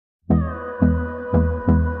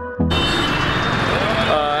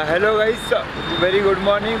Hello guys, very good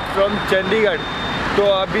morning from Chandigarh. तो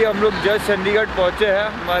अभी हम लोग जस्ट चंडीगढ़ पहुँचे हैं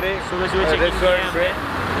हमारे सुबह रेस्टोरेंट पे,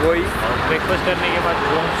 वही ब्रेकफास्ट करने के बाद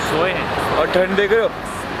वो सोए हैं। और ठंड देख रहे हो,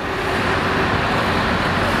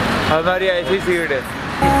 हमारी ऐसी सीट है।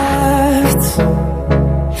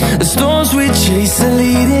 The storms we chase are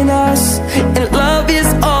leading us, and love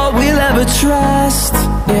is all we'll ever trust.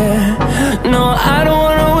 Yeah, no, I don't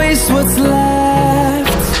wanna waste what's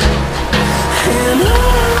left. And on.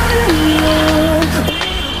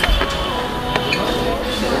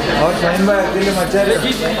 और शाइन भाई अकेले मचा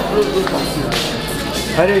रहे।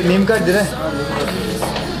 अरे नीम का दे रहे,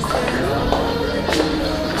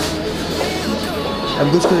 अब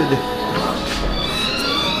कुछ को दे दे।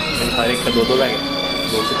 हर एक का दो बैग है,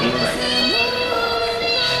 2 से 3 बैग।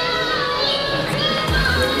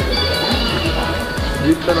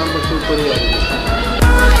 जीत का नाम मशहूर करो।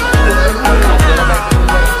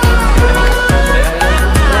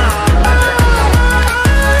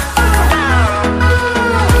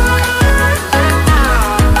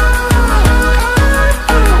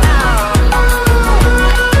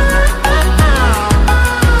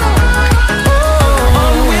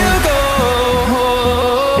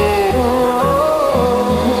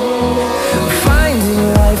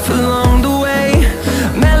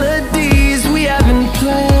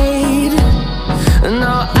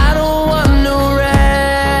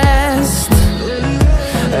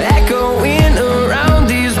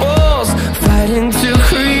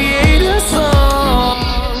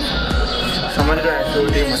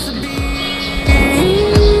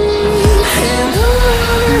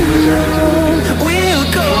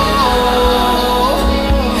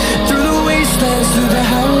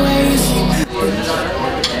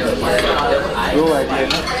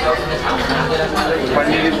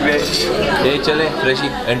 ये चले फ्रेशी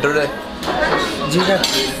एंटर है। जीनस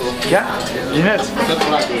क्या? Genus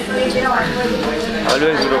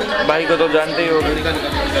always bro. भाई को तो जानते ही हो।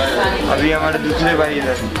 अभी हमारे दूसरे भाई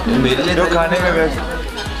इधर मेरे लिए जो खाने में व्यस्त,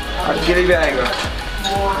 आपके लिए भी आएगा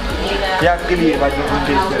या आपके लिए बाद में हम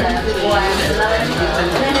टेस्ट करेंगे।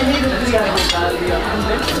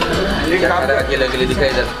 अकेले अकेले दिखाई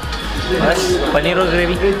इधर पनीर और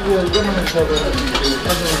ग्रेवी।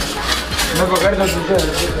 मैं पकड़ दो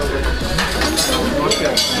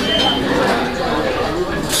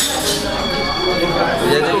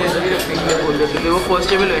वो फर्स्ट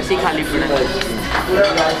टेबल वैसे ही खाली पड़ा है।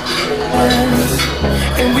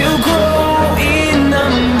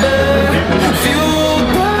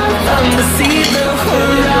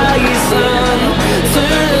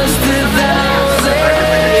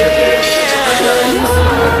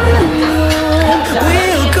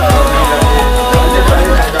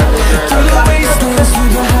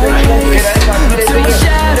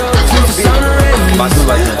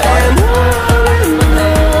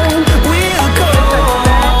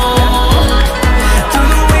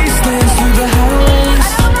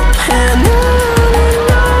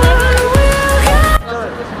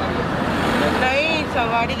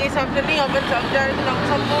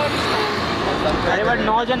 अरे बट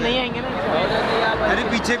 9 जन नहीं आएंगे ना। अरे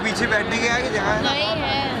पीछे पीछे बैठने के आगे जगह नहीं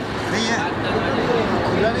है, नहीं है,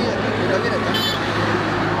 खुला नहीं है, खुला भी रहता है।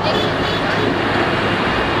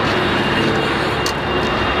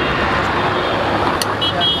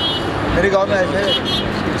 मेरे गांव में ऐसे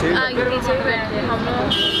पीछे आगे पीछे ही बैठे हैं हम लोग।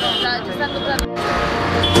 राजस्थान तो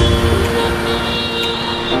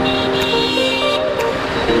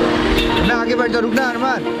मैं आगे बैठ जा, रुकना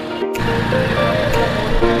अरमान।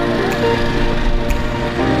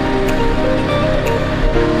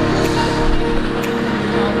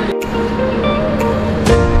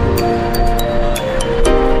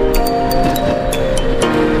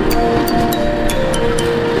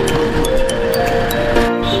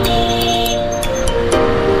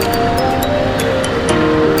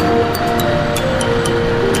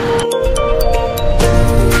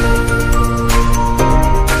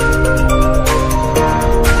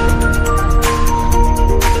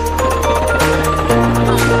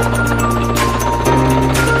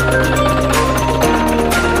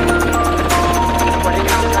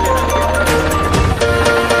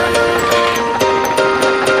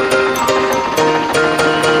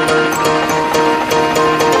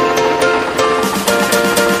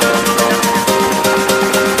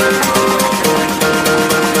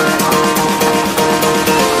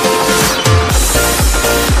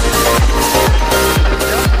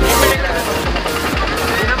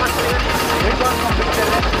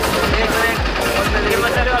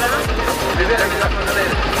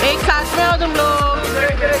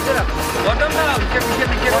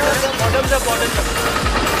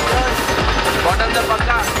 बॉटम द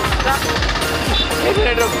पक्का एक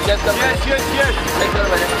मिनट रुक, जस्ट कर। Yes yes yes.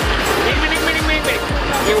 एक मिनट।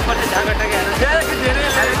 ये ऊपर से झाग हटा गया ना।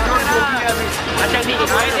 अच्छा ठीक है,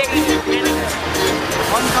 मैं देख रही हूँ।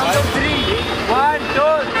 On count of 3, 1 2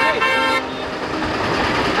 3।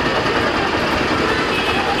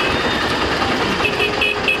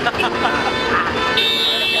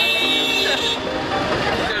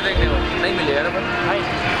 देखने को नहीं मिलेगा ना भाई।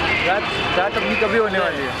 रात अपनी कभी होने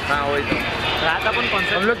वाली है। हाँ वही तो। रात अपन कौन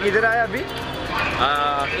सा हम लोग किधर आए अभी?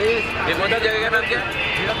 ये कौन सी जगह का नाम क्या?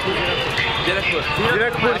 जीरकपुर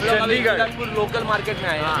चंडीगढ़। जीरकपुर लोकल मार्केट में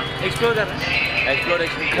आए हैं। एक्सप्लोर कर रहे हैं।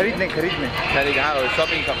 एक्सप्लोरेशन खरीदने हाँ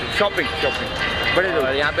शॉपिंग बड़े लोग।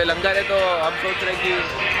 और यहाँ पे लंगर है तो हम सोच रहे हैं कि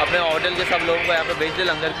अपने होटल के सब लोगों को यहाँ पे भेज दे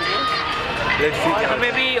लंगर के लिए। और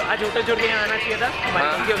हमें भी आज होटल छोड़ के यहाँ आना चाहिए था, हमारी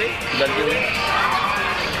गलती हो गई। गलती हुई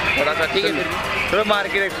थोड़ा सा, ठीक है। फिर भी थोड़ा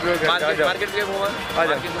मार्केट एक्सप्लोर करते हैं। मार्केट के घूमा आ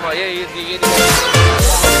जाओ। मार्केट घुमा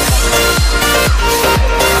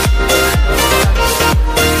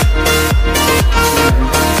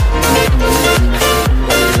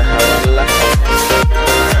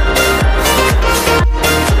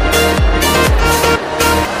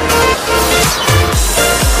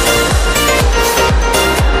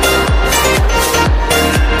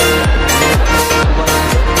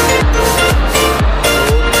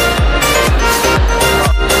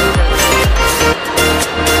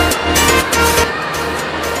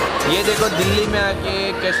ये देखो दिल्ली में आके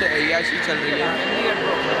कैसे अय्याशी चल रही है।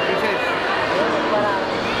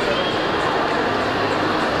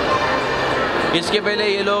 इसके पहले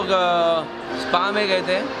ये लोग स्पा में गए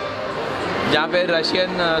थे, जहाँ पे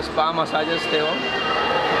रशियन स्पा मसाजेस थे वो,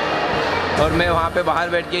 और मैं वहाँ पे बाहर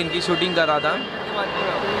बैठ के इनकी शूटिंग कर रहा था।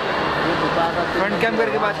 फ्रंट कैम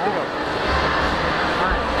करके बात करो,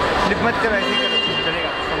 फ्लिप मत कर, ऐसे कर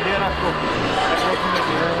चलेगा, समझिएगा ना आपको।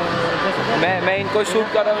 मैं इनको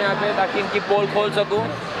शूट कर रहा हूँ यहाँ पे, ताकि इनकी पोल खोल सकूँ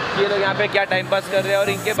कि ये लोग यहाँ पे क्या टाइम पास कर रहे हैं, और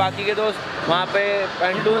इनके बाकी के दोस्त वहाँ पे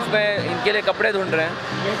पैंटून्स में इनके लिए कपड़े ढूंढ रहे हैं।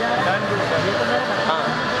 हाँ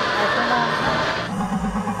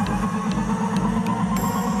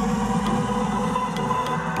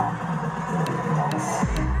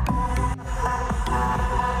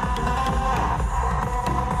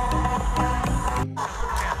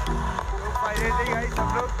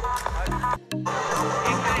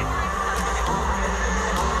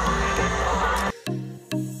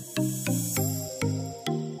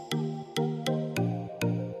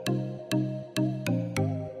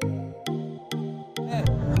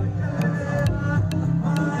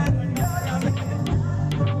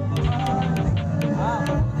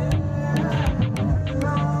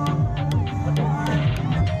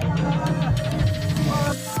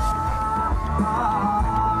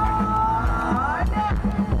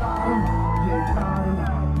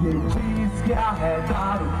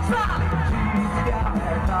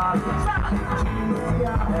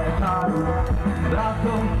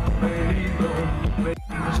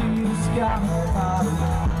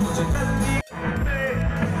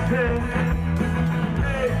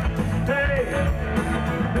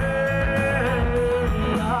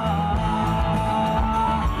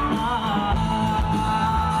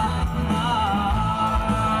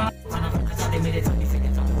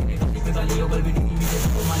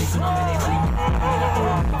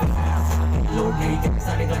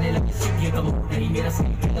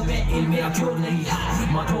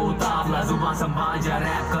संभाल जा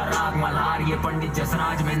रैप का राग मल्हार, ये पंडित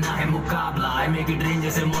जसराज में ना है मुकाबला। I make it rain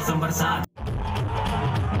जैसे मौसम बरसात।